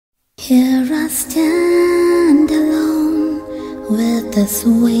Here I stand alone with this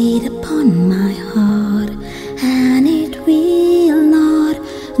weight upon my heart, and it will not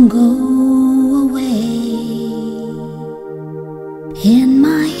go away. In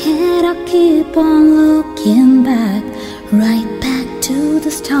my head I keep on looking back, right back to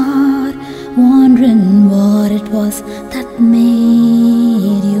the start, wondering what it was that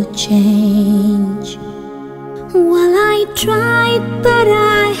made you change. Well, I tried, but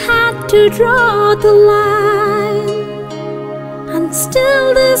I had to draw the line, and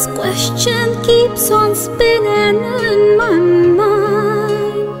still this question keeps on spinning in my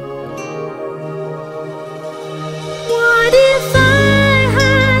mind. What if I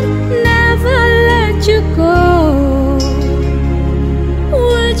had never let you go?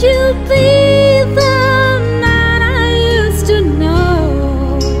 Would you be the man I used to know?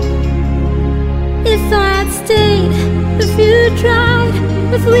 If I'd stayed, if you tried,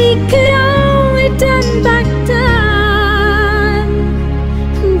 if we could only turn back time.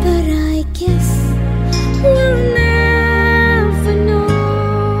 But I guess we'll never know.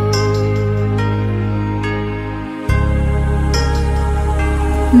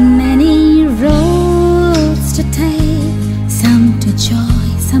 Many roads to take, some to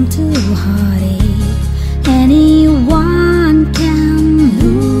joy, some to heartache. Anyone can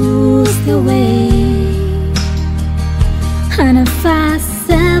lose their way. And if I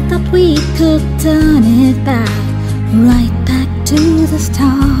said that we could turn it back, right back to the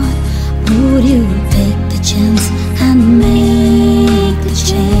start, would you take the chance and make the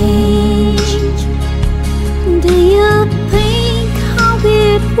change? Do you think how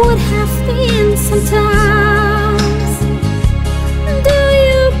it would have been sometimes? Do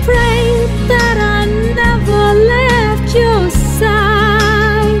you pray that I never left your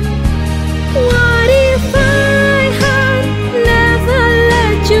side? What if I had never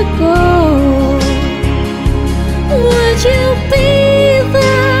let you go? Would you be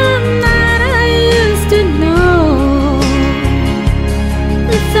the man I used to know?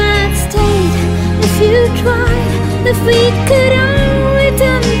 If I'd stayed, if you tried, if we could only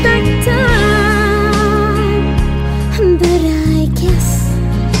turn back time. But I guess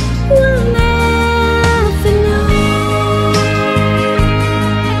we'll never know.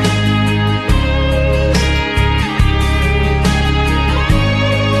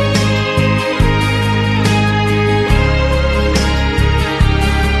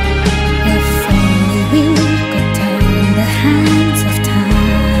 If only we could turn the hands of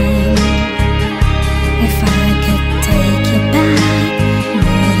time. If I could take you back,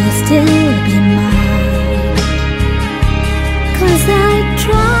 would you still be mine? 'Cause I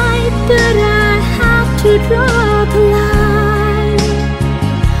tried, but I had to draw the line,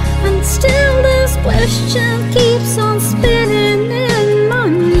 and still this question keeps on spinning in my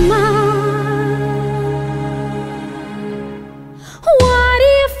mind. What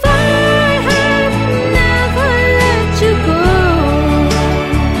if I had never let you go?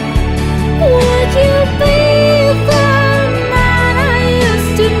 Would you be the man I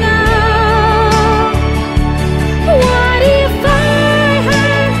used to know? What if I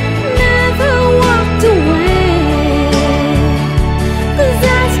had never walked away? 'Cause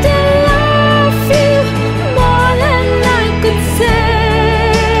I still love you more than I could say.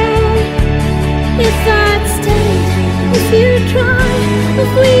 If I'd stayed, if you tried, if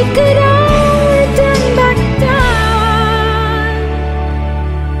we could